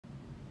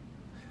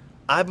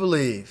I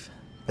believe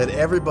that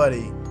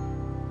everybody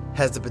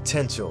has the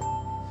potential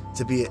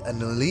to be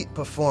an elite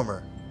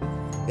performer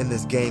in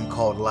this game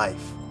called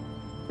life.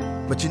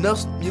 But you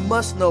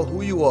must know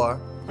who you are,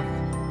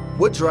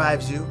 what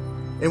drives you,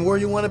 and where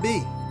you want to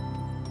be.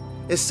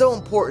 It's so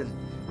important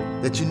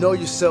that you know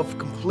yourself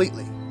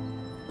completely,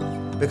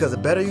 because the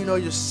better you know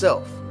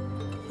yourself,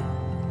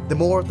 the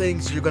more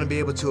things you're going to be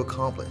able to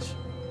accomplish.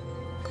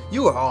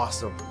 You are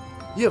awesome.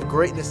 You have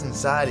greatness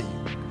inside of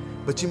you,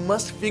 but you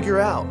must figure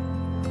out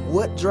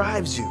what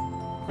drives you.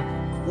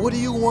 What do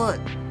you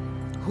want?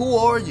 Who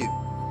are you?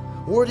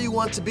 Where do you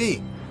want to be?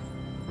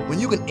 When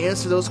you can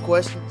answer those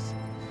questions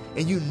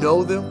and you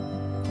know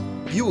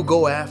them, you will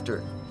go after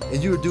it,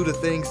 and you will do the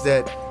things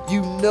that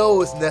you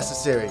know is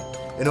necessary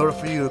in order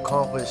for you to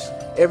accomplish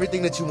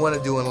everything that you want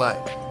to do in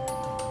life.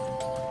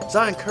 So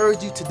I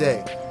encourage you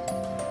today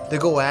to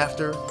go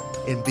after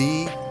and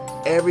be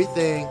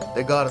everything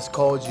that God has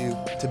called you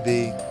to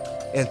be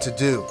and to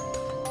do.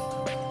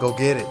 Go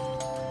get it.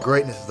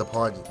 Greatness is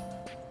upon you.